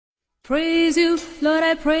praise you, Lord,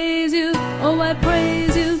 I praise you. Oh, I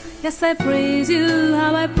praise you, yes, I praise you.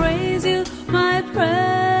 How I praise you, my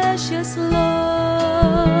precious Lord.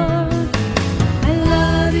 I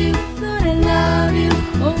love you, Lord, I love you.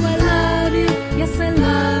 Oh, I love you, yes, I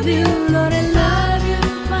love you. Lord, I love you,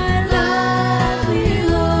 my lovely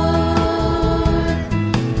Lord.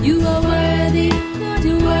 You are worthy, Lord,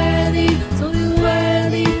 you're worthy. So you're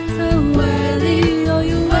worthy, so worthy. Oh,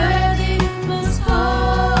 you're worthy, most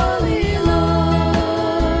holy Lord.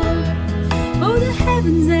 Oh, the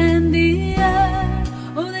heavens and the earth,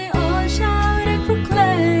 oh, they all shout and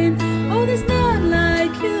proclaim. Oh, there's none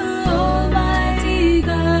like you, Almighty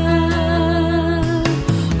God.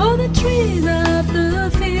 Oh, the trees of the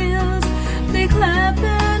fields, they clap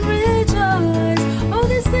and rejoice. Oh,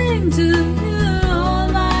 they sing to you,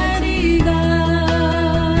 Almighty God.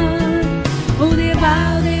 Oh, they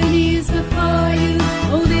bow their knees before you.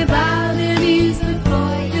 Oh, they bow their knees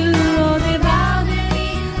before you. Oh, they bow their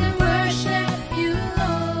knees and worship you,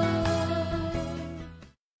 Lord.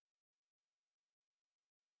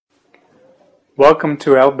 Welcome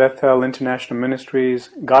to El Bethel International Ministries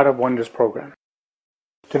God of Wonders program.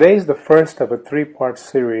 Today is the first of a three-part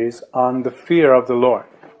series on the fear of the Lord.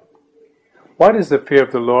 What is the fear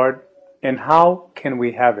of the Lord and how can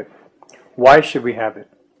we have it? Why should we have it?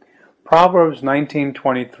 Proverbs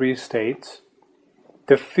 19:23 states,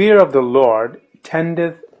 "The fear of the Lord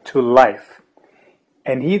tendeth to life,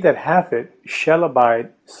 and he that hath it shall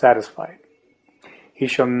abide satisfied. He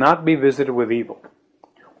shall not be visited with evil."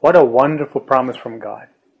 What a wonderful promise from God.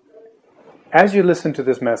 As you listen to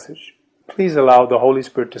this message, please allow the Holy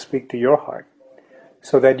Spirit to speak to your heart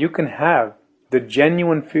so that you can have the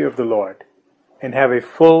genuine fear of the Lord and have a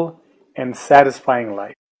full and satisfying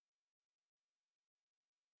life.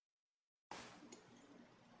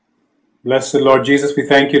 Blessed Lord Jesus, we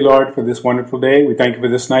thank you, Lord, for this wonderful day. We thank you for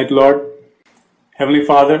this night, Lord. Heavenly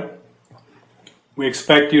Father, we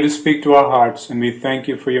expect you to speak to our hearts, and we thank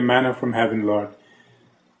you for your manna from heaven, Lord.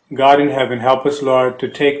 God in heaven, help us, Lord, to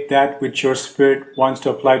take that which your Spirit wants to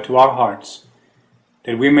apply to our hearts,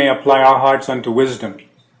 that we may apply our hearts unto wisdom,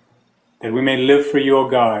 that we may live for you, O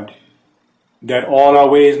God, that all our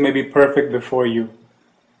ways may be perfect before you.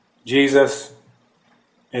 Jesus,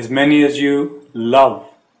 as many as you love,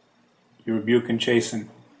 you rebuke and chasten.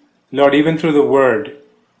 Lord, even through the word,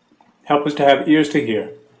 help us to have ears to hear,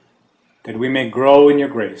 that we may grow in your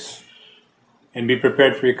grace and be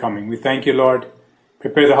prepared for your coming. We thank you, Lord.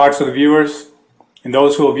 Prepare the hearts of the viewers and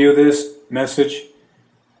those who will view this message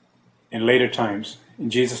in later times. In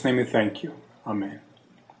Jesus' name we thank you. Amen.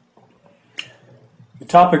 The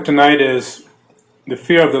topic tonight is the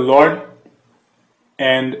fear of the Lord.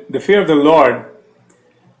 And the fear of the Lord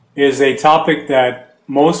is a topic that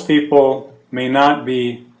most people may not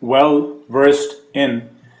be well versed in.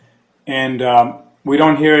 And we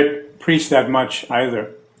don't hear it preached that much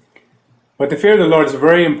either. But the fear of the Lord is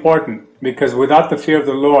very important because without the fear of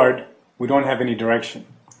the Lord, we don't have any direction.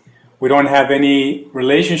 We don't have any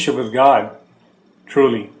relationship with God,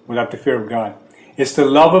 truly, without the fear of God. It's the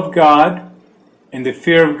love of God and the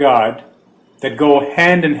fear of God that go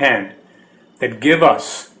hand in hand, that give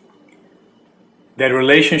us that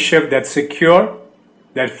relationship that's secure,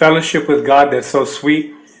 that fellowship with God that's so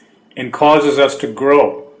sweet and causes us to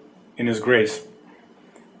grow in His grace.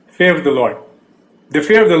 Fear of the Lord. The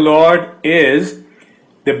fear of the Lord is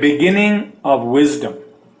the beginning of wisdom.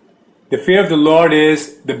 The fear of the Lord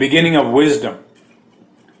is the beginning of wisdom.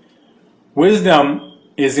 Wisdom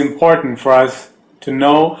is important for us to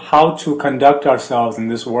know how to conduct ourselves in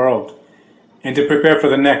this world and to prepare for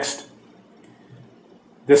the next.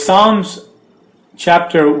 The Psalms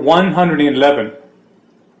chapter 111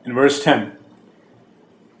 in verse 10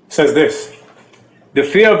 says this, "The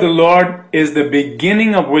fear of the Lord is the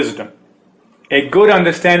beginning of wisdom. A good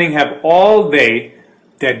understanding have all they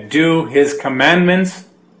that do his commandments.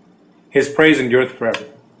 His praise endureth forever."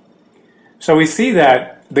 So we see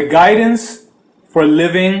that the guidance for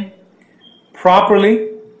living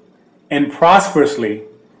properly and prosperously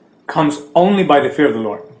comes only by the fear of the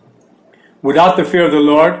Lord. Without the fear of the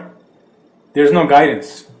Lord, there's no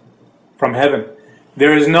guidance from heaven.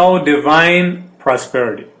 There is no divine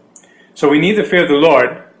prosperity. So we need the fear of the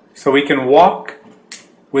Lord so we can walk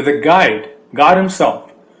with a guide. God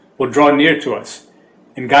Himself will draw near to us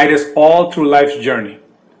and guide us all through life's journey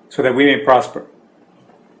so that we may prosper.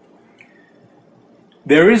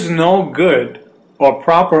 There is no good or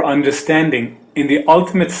proper understanding in the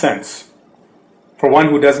ultimate sense for one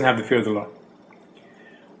who doesn't have the fear of the Lord.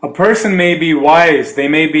 A person may be wise, they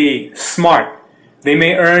may be smart, they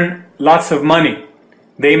may earn lots of money,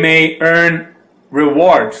 they may earn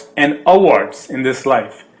rewards and awards in this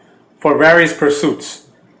life for various pursuits,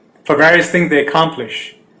 for various things they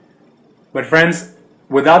accomplish. But friends,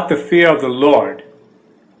 without the fear of the Lord,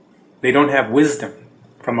 they don't have wisdom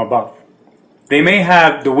from above. They may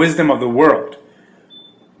have the wisdom of the world,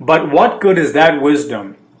 but what good is that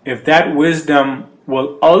wisdom if that wisdom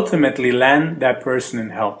will ultimately land that person in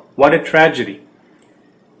hell? What a tragedy.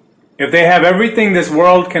 If they have everything this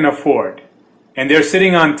world can afford, and they're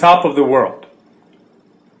sitting on top of the world,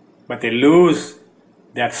 but they lose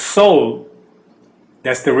that soul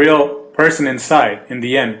that's the real person inside, in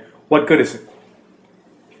the end, what good is it?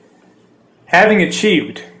 Having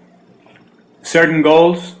achieved certain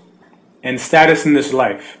goals and status in this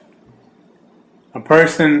life, a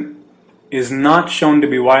person is not shown to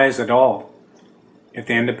be wise at all if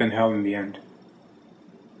they end up in hell in the end.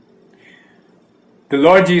 The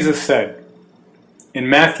Lord Jesus said in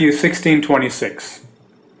Matthew 16:26,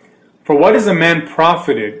 "For what is a man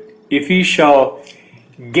profited if he shall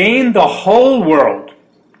gain the whole world,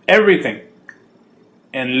 everything,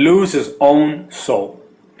 and lose his own soul?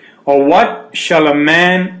 Or what shall a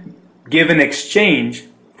man give in exchange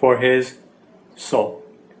for his soul?"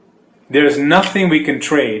 There is nothing we can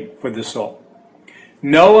trade for the soul.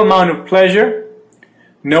 No amount of pleasure,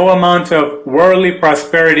 no amount of worldly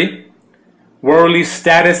prosperity, worldly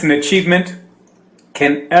status and achievement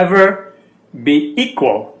can ever be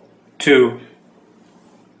equal to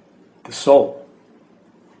the soul.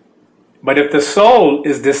 But if the soul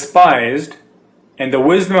is despised and the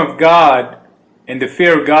wisdom of God and the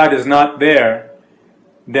fear of God is not there,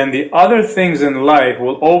 then the other things in life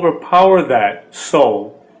will overpower that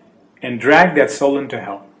soul and drag that soul into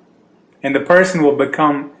hell. And the person will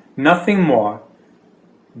become nothing more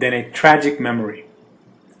than a tragic memory.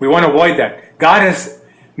 We want to avoid that. God has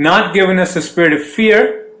not given us a spirit of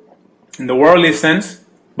fear in the worldly sense,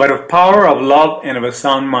 but of power, of love, and of a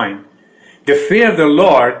sound mind. The fear of the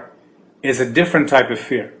Lord is a different type of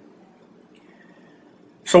fear.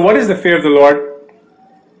 So what is the fear of the Lord?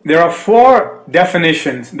 There are 4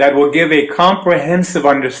 definitions that will give a comprehensive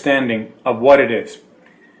understanding of what it is.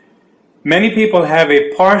 Many people have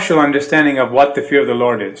a partial understanding of what the fear of the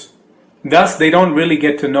Lord is. Thus, they don't really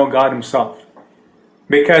get to know God Himself.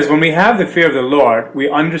 Because when we have the fear of the Lord, we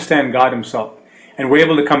understand God Himself. And we're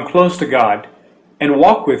able to come close to God and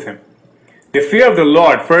walk with Him. The fear of the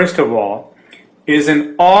Lord, first of all, is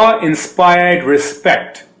an awe-inspired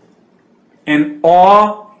respect. An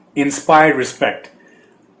awe-inspired respect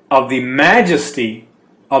of the majesty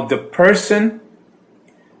of the person,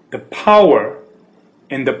 the power,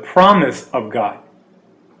 and the promise of God.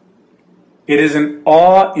 It is an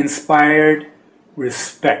awe-inspired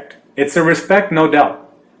respect. It's a respect, no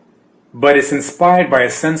doubt, but it's inspired by a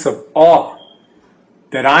sense of awe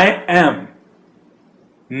that I am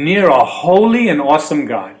near a holy and awesome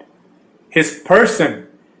God. His person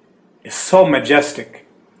is so majestic.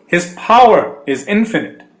 His power is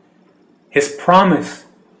infinite. His promise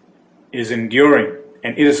is enduring,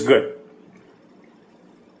 and it is good.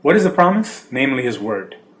 What is the promise? Namely, His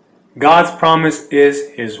Word. God's promise is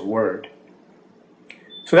His Word.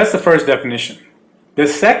 So that's the first definition. The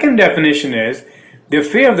second definition is, the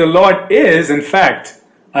fear of the Lord is, in fact,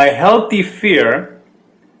 a healthy fear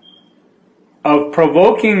of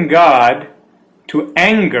provoking God to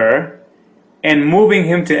anger and moving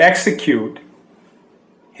Him to execute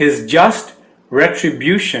His just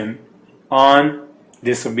retribution on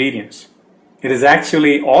disobedience. It is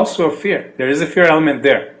actually also a fear. There is a fear element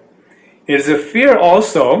there. It is a fear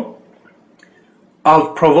also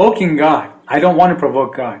of provoking God. I don't want to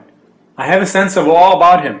provoke God. I have a sense of awe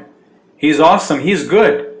about Him. He's awesome. He's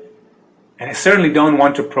good. And I certainly don't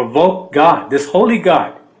want to provoke God, this holy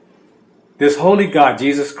God,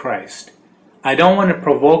 Jesus Christ. I don't want to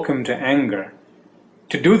provoke Him to anger,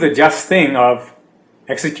 to do the just thing of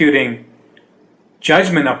executing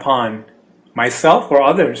judgment upon myself or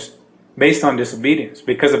others based on disobedience,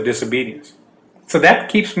 because of disobedience. So that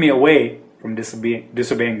keeps me away from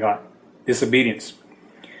disobeying God, disobedience.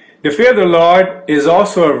 The fear of the Lord is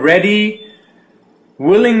also a ready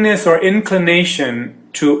willingness or inclination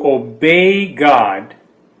to obey God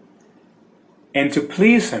and to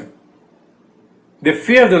please Him. The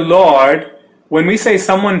fear of the Lord, when we say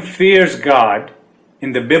someone fears God,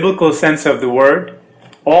 in the biblical sense of the word,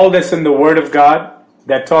 all that's in the Word of God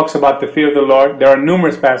that talks about the fear of the Lord, there are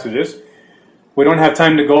numerous passages. We don't have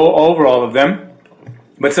time to go over all of them.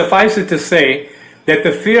 But suffice it to say that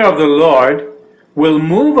the fear of the Lord will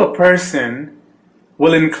move a person,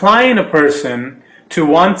 will incline a person to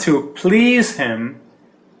want to please Him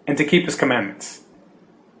and to keep His commandments.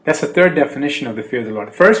 That's the third definition of the fear of the Lord.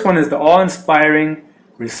 The first one is the awe-inspiring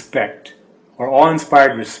respect, or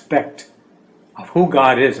awe-inspired respect of who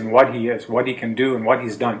God is and what He is, what He can do and what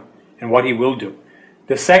He's done and what He will do.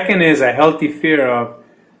 The second is a healthy fear of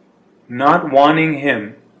not wanting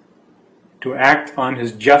Him to act on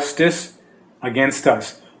His justice against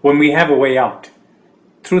us when we have a way out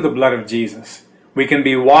through the blood of Jesus. We can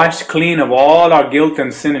be washed clean of all our guilt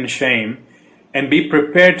and sin and shame and be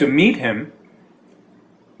prepared to meet Him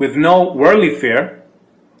with no worldly fear,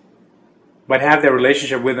 but have that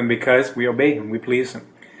relationship with Him because we obey Him, we please Him.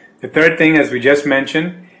 The third thing, as we just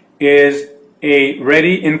mentioned, is a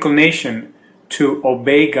ready inclination to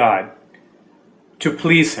obey God, to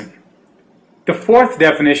please Him. The fourth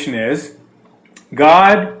definition is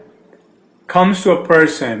God comes to a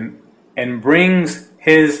person and brings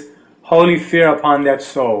His holy fear upon that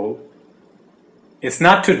soul. It's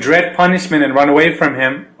not to dread punishment and run away from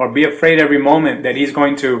Him or be afraid every moment that He's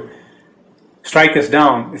going to strike us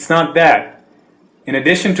down. It's not that. In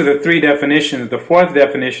addition to the three definitions, the fourth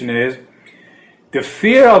definition is the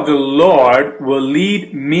fear of the Lord will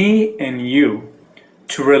lead me and you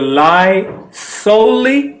to rely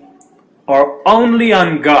solely or only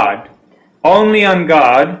on God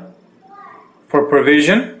for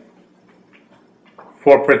provision,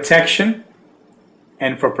 for protection,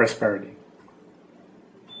 and for prosperity.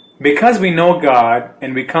 Because we know God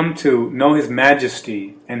and we come to know His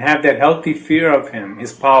majesty and have that healthy fear of Him,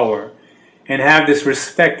 His power, and have this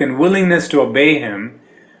respect and willingness to obey Him,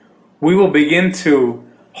 we will begin to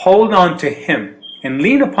hold on to Him and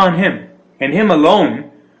lean upon Him and Him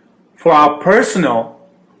alone for our personal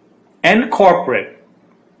and corporate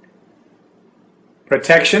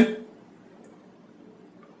protection,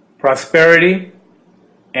 prosperity,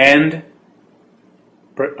 and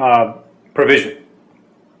provision.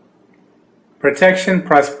 Protection,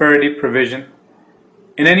 prosperity, provision.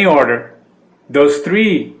 In any order, those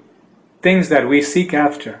three things that we seek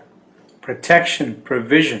after: protection,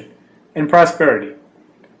 provision, and prosperity.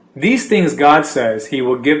 These things God says He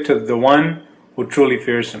will give to the one who truly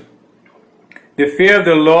fears Him. The fear of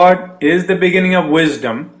the Lord is the beginning of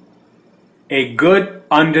wisdom. A good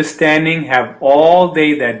understanding have all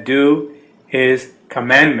they that do His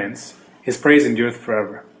commandments. His praise endureth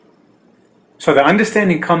forever. So the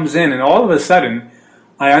understanding comes in, and all of a sudden,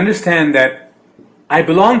 I understand that I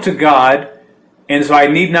belong to God, and so I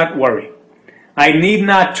need not worry. I need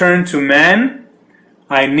not turn to man.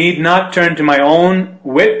 I need not turn to my own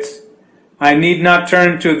wits. I need not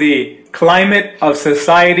turn to the climate of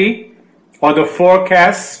society or the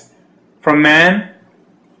forecasts from man.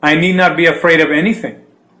 I need not be afraid of anything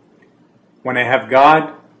when I have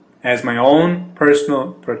God as my own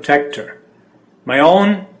personal protector, my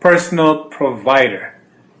own personal provider,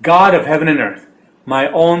 God of heaven and earth,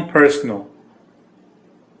 my own personal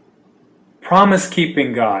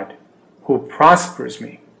promise-keeping God who prospers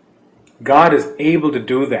me. God is able to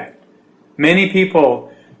do that. Many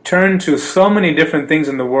people turn to so many different things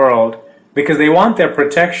in the world because they want their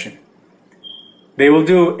protection. They will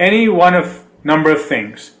do any one of number of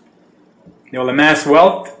things. They will amass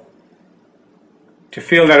wealth to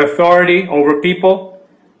feel that authority over people.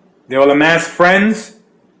 They will amass friends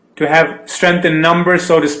to have strength in numbers,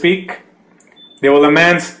 so to speak. They will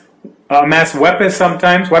amass weapons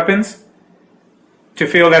to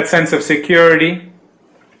feel that sense of security.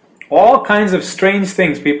 All kinds of strange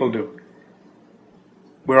things people do.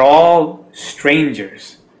 We're all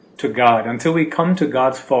strangers to God until we come to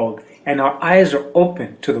God's fold and our eyes are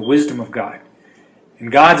open to the wisdom of God.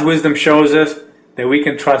 And God's wisdom shows us that we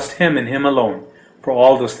can trust Him and Him alone for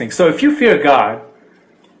all those things. So if you fear God,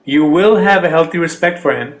 you will have a healthy respect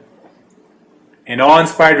for Him, an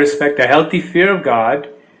awe-inspired respect, a healthy fear of God.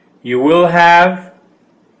 You will have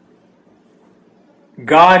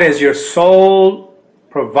God as your sole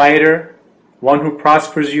provider, one who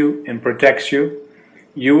prospers you and protects you.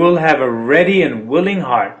 You will have a ready and willing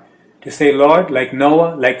heart to say, Lord, like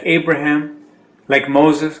Noah, like Abraham, like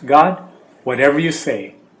Moses, God, whatever you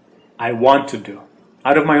say, I want to do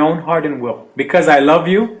out of my own heart and will, because I love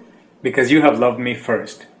you, because you have loved me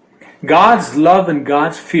first. God's love and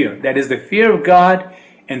God's fear, that is the fear of God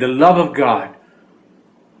and the love of God,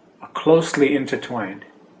 are closely intertwined.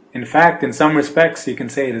 In fact, in some respects, you can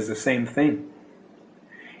say it is the same thing.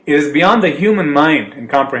 It is beyond the human mind and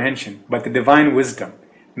comprehension, but the divine wisdom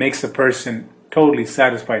makes a person totally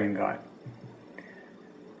satisfied in God.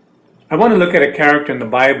 I want to look at a character in the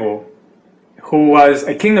Bible who was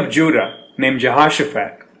a king of Judah named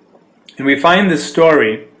Jehoshaphat. And we find this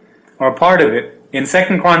story, or a part of it, in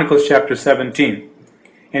 2 Chronicles chapter 17.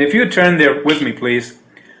 And if you turn there with me, please,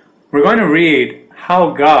 we're going to read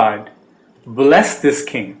how God blessed this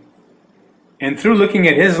king. And through looking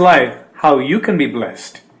at his life, how you can be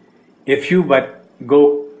blessed if you but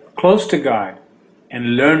go close to God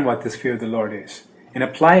and learn what this fear of the Lord is and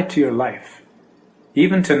apply it to your life.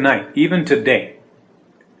 Even tonight, even today,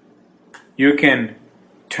 you can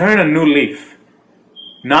turn a new leaf.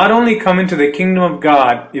 Not only come into the kingdom of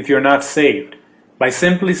God if you're not saved, by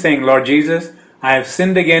simply saying, Lord Jesus, I have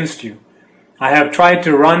sinned against you. I have tried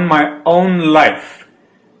to run my own life,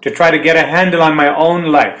 to try to get a handle on my own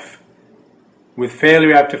life, with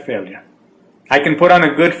failure after failure. I can put on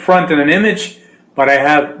a good front and an image, but I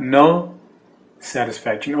have no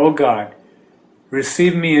satisfaction. Oh God,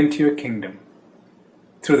 receive me into your kingdom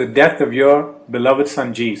through the death of your beloved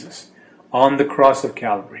Son Jesus on the cross of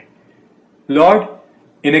Calvary. Lord,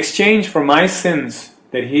 in exchange for my sins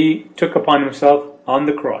that he took upon himself on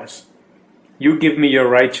the cross, you give me your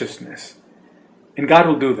righteousness. And God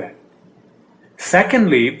will do that.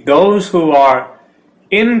 Secondly, those who are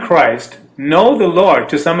in Christ know the Lord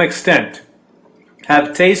to some extent,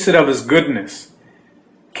 have tasted of his goodness,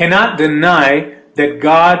 cannot deny that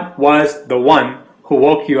God was the one who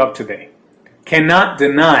woke you up today. Cannot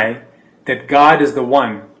deny that God is the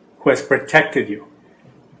one who has protected you.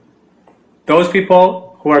 Those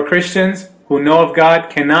people who are Christians, who know of God,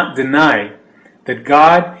 cannot deny that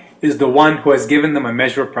God is the one who has given them a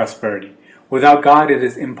measure of prosperity. Without God, it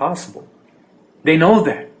is impossible. They know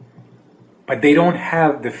that, but they don't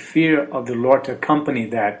have the fear of the Lord to accompany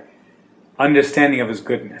that understanding of his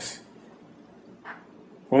goodness.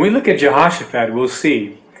 When we look at Jehoshaphat, we'll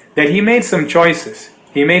see that he made some choices.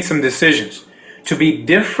 He made some decisions to be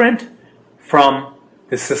different from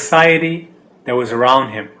the society that was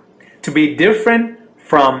around him, to be different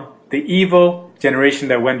from the evil generation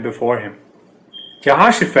that went before him.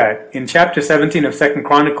 Jehoshaphat, in chapter 17 of 2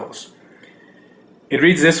 Chronicles, it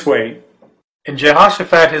reads this way, And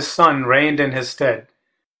Jehoshaphat his son reigned in his stead,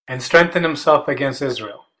 and strengthened himself against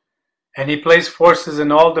Israel. And he placed forces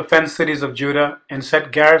in all the fenced cities of Judah, and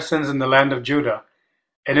set garrisons in the land of Judah,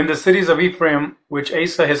 and in the cities of Ephraim, which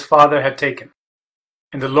Asa his father had taken.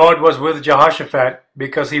 And the Lord was with Jehoshaphat,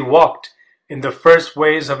 because he walked in the first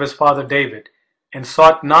ways of his father David, and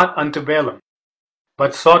sought not unto Baalim,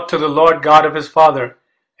 but sought to the Lord God of his father,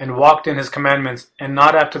 and walked in his commandments, and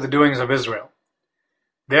not after the doings of Israel.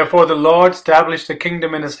 Therefore the Lord established a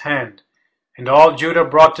kingdom in his hand, and all Judah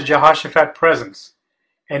brought to Jehoshaphat presents,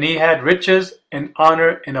 and he had riches and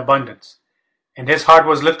honor in abundance, and his heart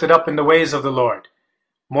was lifted up in the ways of the Lord.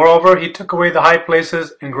 Moreover, he took away the high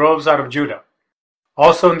places and groves out of Judah.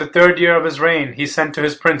 Also in the 3rd year of his reign he sent to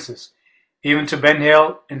his princes, even to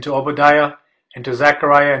Benhail, and to Obadiah, and to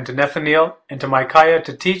Zechariah, and to Nethaneel, and to Micaiah,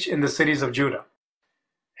 to teach in the cities of Judah.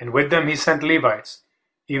 And with them he sent Levites,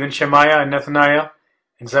 even Shemaiah and Nethaniah,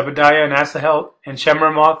 and Zebediah and Asahel, and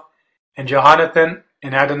Shemiramoth, and Jehonathan,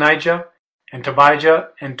 and Adonijah, and Tobijah,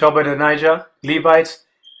 and Tobadonijah, Levites,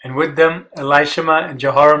 and with them Elishama and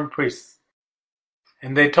Jehoram priests.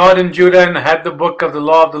 And they taught in Judah, and had the book of the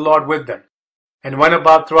law of the Lord with them, and went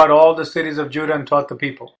about throughout all the cities of Judah, and taught the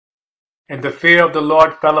people. And the fear of the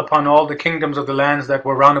Lord fell upon all the kingdoms of the lands that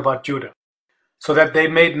were round about Judah, so that they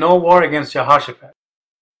made no war against Jehoshaphat.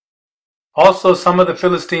 Also some of the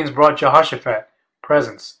Philistines brought Jehoshaphat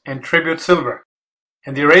presents, and tribute silver,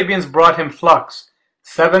 and the Arabians brought him flocks,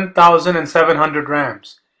 7,700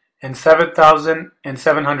 rams, and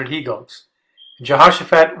 7,700 he-goats. And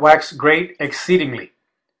Jehoshaphat waxed great exceedingly,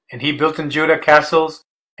 and he built in Judah castles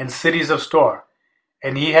and cities of store,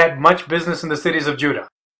 and he had much business in the cities of Judah.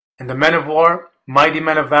 And the men of war, mighty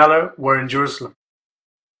men of valor, were in Jerusalem.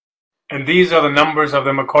 And these are the numbers of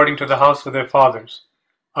them according to the house of their fathers.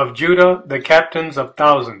 Of Judah the captains of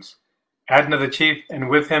thousands, Adnah the chief, and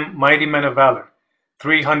with him mighty men of valor,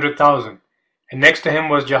 300,000. And next to him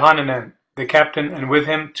was Jehohanan the captain, and with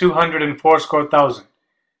him 280,000.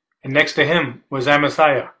 And next to him was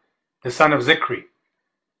Amasiah the son of Zichri,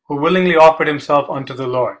 who willingly offered himself unto the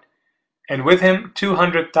Lord, and with him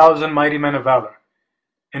 200,000 mighty men of valor.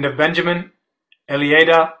 And of Benjamin,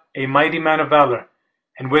 Eliada, a mighty man of valor,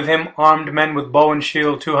 and with him armed men with bow and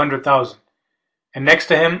shield 200,000. And next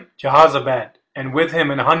to him Jehozabad, and with him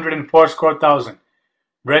 180,000,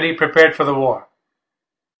 ready prepared for the war.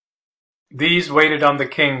 These waited on the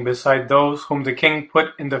king, beside those whom the king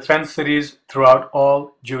put in the fenced cities throughout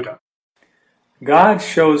all Judah. God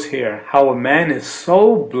shows here how a man is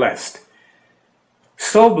so blessed.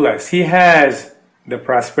 So blessed. He has the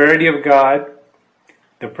prosperity of God,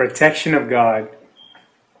 the protection of God,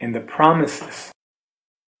 and the promises.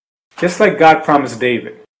 Just like God promised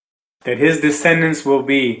David, that his descendants will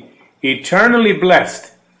be eternally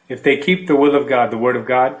blessed if they keep the will of God, the word of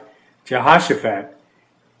God. Jehoshaphat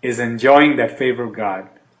is enjoying that favor of God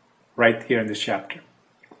right here in this chapter.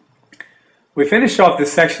 We finish off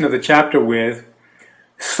this section of the chapter with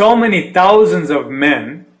so many thousands of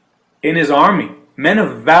men in his army, men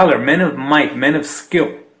of valor, men of might, men of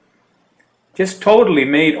skill, just totally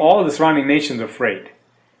made all the surrounding nations afraid.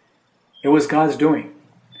 It was God's doing.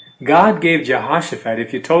 God gave Jehoshaphat,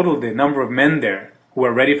 if you total the number of men there who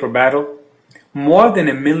were ready for battle, more than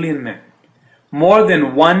 1 million men. More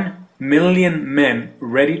than 1 million men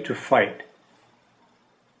ready to fight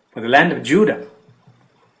for the land of Judah.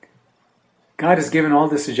 God has given all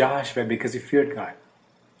this to Jehoshaphat because he feared God.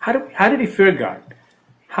 How did he fear God?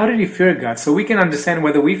 How did he fear God? So we can understand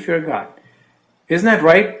whether we fear God. Isn't that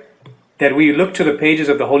right? That we look to the pages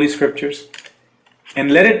of the Holy Scriptures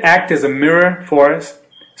and let it act as a mirror for us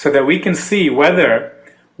so that we can see whether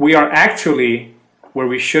we are actually where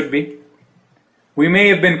we should be. We may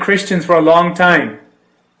have been Christians for a long time.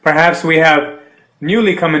 Perhaps we have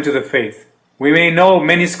newly come into the faith. We may know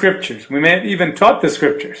many scriptures. We may have even taught the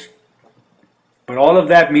scriptures. But all of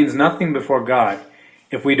that means nothing before God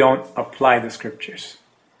if we don't apply the scriptures.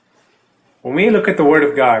 When we look at the Word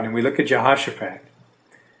of God and we look at Jehoshaphat,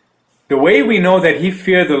 the way we know that he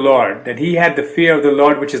feared the Lord, that he had the fear of the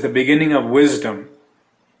Lord, which is the beginning of wisdom,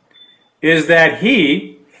 is that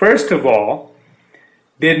he, first of all,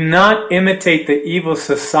 did not imitate the evil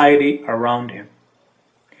society around him.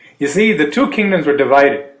 You see, the two kingdoms were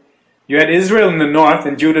divided. You had Israel in the north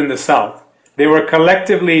and Judah in the south. They were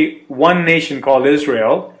collectively one nation called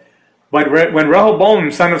Israel. But when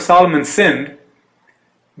Rehoboam, son of Solomon, sinned,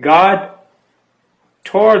 God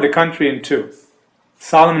tore the country in two.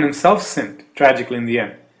 Solomon himself sinned tragically in the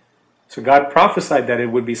end. So God prophesied that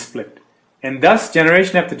it would be split. And thus,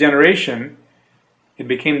 generation after generation, it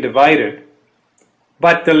became divided.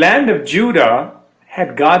 But the land of Judah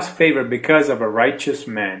had God's favor because of a righteous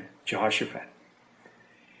man, Jehoshaphat.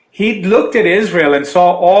 He looked at Israel and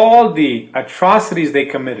saw all the atrocities they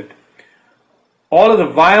committed, all of the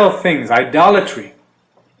vile things, idolatry.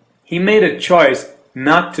 He made a choice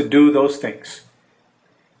not to do those things.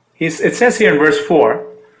 It says here in verse 4,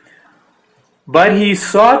 "But he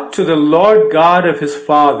sought to the Lord God of his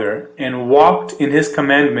father and walked in his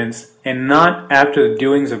commandments and not after the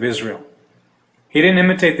doings of Israel." He didn't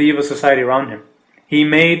imitate the evil society around him. He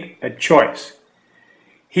made a choice.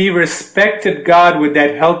 He respected God with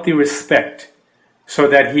that healthy respect so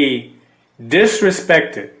that he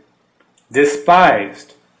disrespected,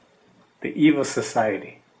 despised the evil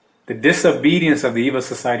society, the disobedience of the evil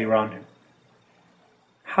society around him.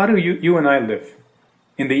 How do you and I live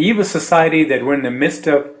in the evil society that we're in the midst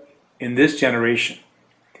of in this generation?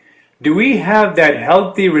 Do we have that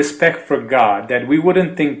healthy respect for God that we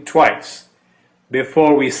wouldn't think twice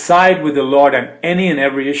before we side with the Lord on any and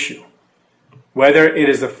every issue? Whether it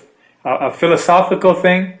is a philosophical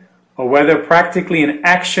thing or whether practically in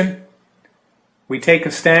action we take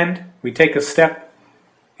a stand, we take a step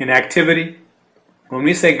in activity. When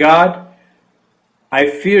we say, God, I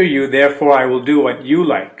fear you, therefore I will do what you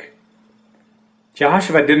like.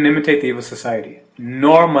 Jehoshaphat didn't imitate the evil society,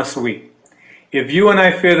 nor must we. If you and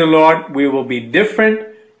I fear the Lord, we will be different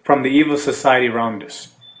from the evil society around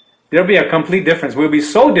us. There'll be a complete difference. We'll be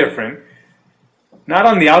so different, not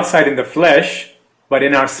on the outside in the flesh, but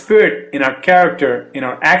in our spirit, in our character, in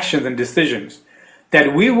our actions and decisions,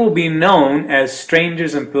 that we will be known as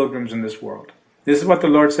strangers and pilgrims in this world. This is what the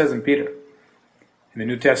Lord says in Peter, in the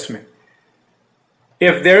New Testament.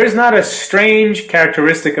 If there is not a strange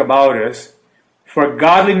characteristic about us, for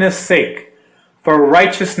godliness' sake, for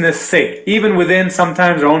righteousness' sake, even within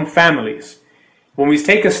sometimes our own families, when we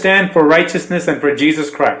take a stand for righteousness and for Jesus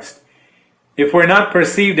Christ, if we're not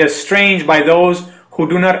perceived as strange by those who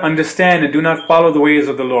do not understand and do not follow the ways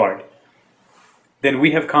of the Lord, then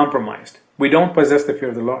we have compromised. We don't possess the fear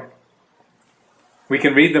of the Lord. We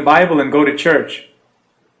can read the Bible and go to church,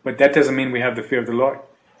 but that doesn't mean we have the fear of the Lord.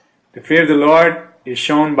 The fear of the Lord is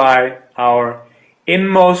shown by our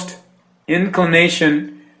inmost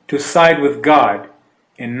inclination to side with God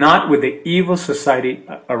and not with the evil society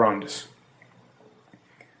around us.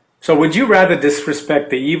 So would you rather disrespect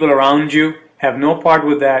the evil around you, have no part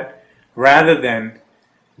with that, rather than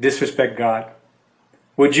disrespect God?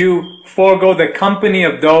 Would you forego the company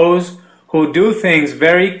of those who do things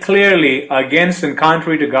very clearly against and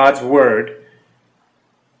contrary to God's word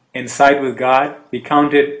and side with God, be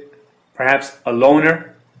counted perhaps a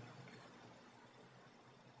loner,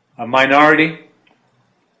 a minority?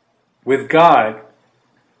 With God,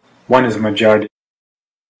 one is a majority.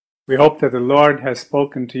 We hope that the Lord has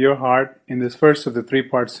spoken to your heart in this first of the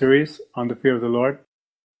three-part series on the fear of the Lord.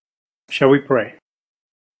 Shall we pray?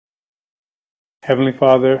 Heavenly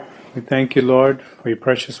Father, we thank you, Lord, for your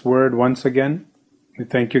precious word once again. We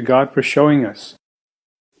thank you, God, for showing us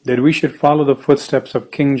that we should follow the footsteps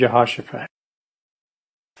of King Jehoshaphat.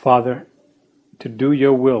 Father, to do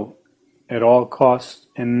your will at all costs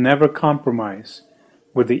and never compromise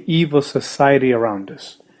with the evil society around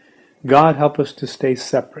us. God, help us to stay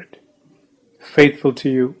separate, faithful to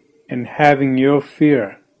you, and having your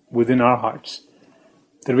fear within our hearts,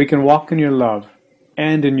 that we can walk in your love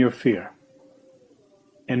and in your fear,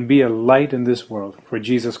 and be a light in this world for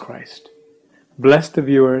Jesus Christ. Bless the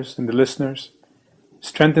viewers and the listeners,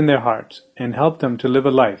 strengthen their hearts, and help them to live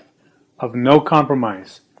a life of no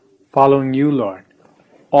compromise, following you, Lord,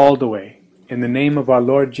 all the way. In the name of our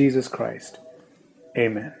Lord Jesus Christ.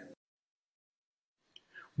 Amen.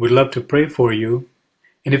 We'd love to pray for you,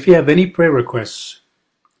 and if you have any prayer requests,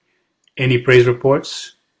 any praise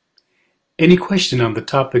reports, any question on the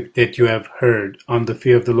topic that you have heard on the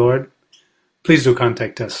fear of the Lord, please do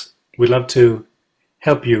contact us. We'd love to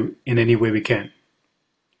help you in any way we can.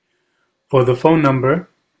 For the phone number,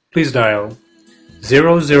 please dial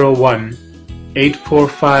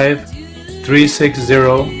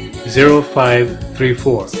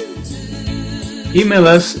 001-845-360-0534. Email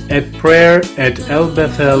us at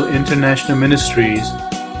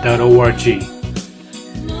prayer@elbethelinternationalministries.org.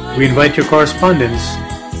 We invite your correspondence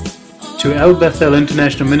to El Bethel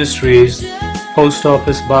International Ministries, Post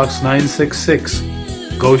Office Box 966,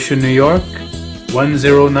 Goshen, New York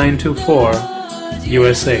 10924,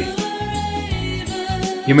 USA.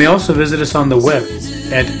 You may also visit us on the web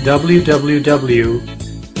at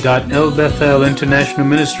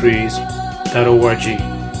www.elbethelinternationalministries.org.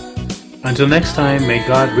 Until next time, may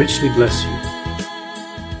God richly bless you.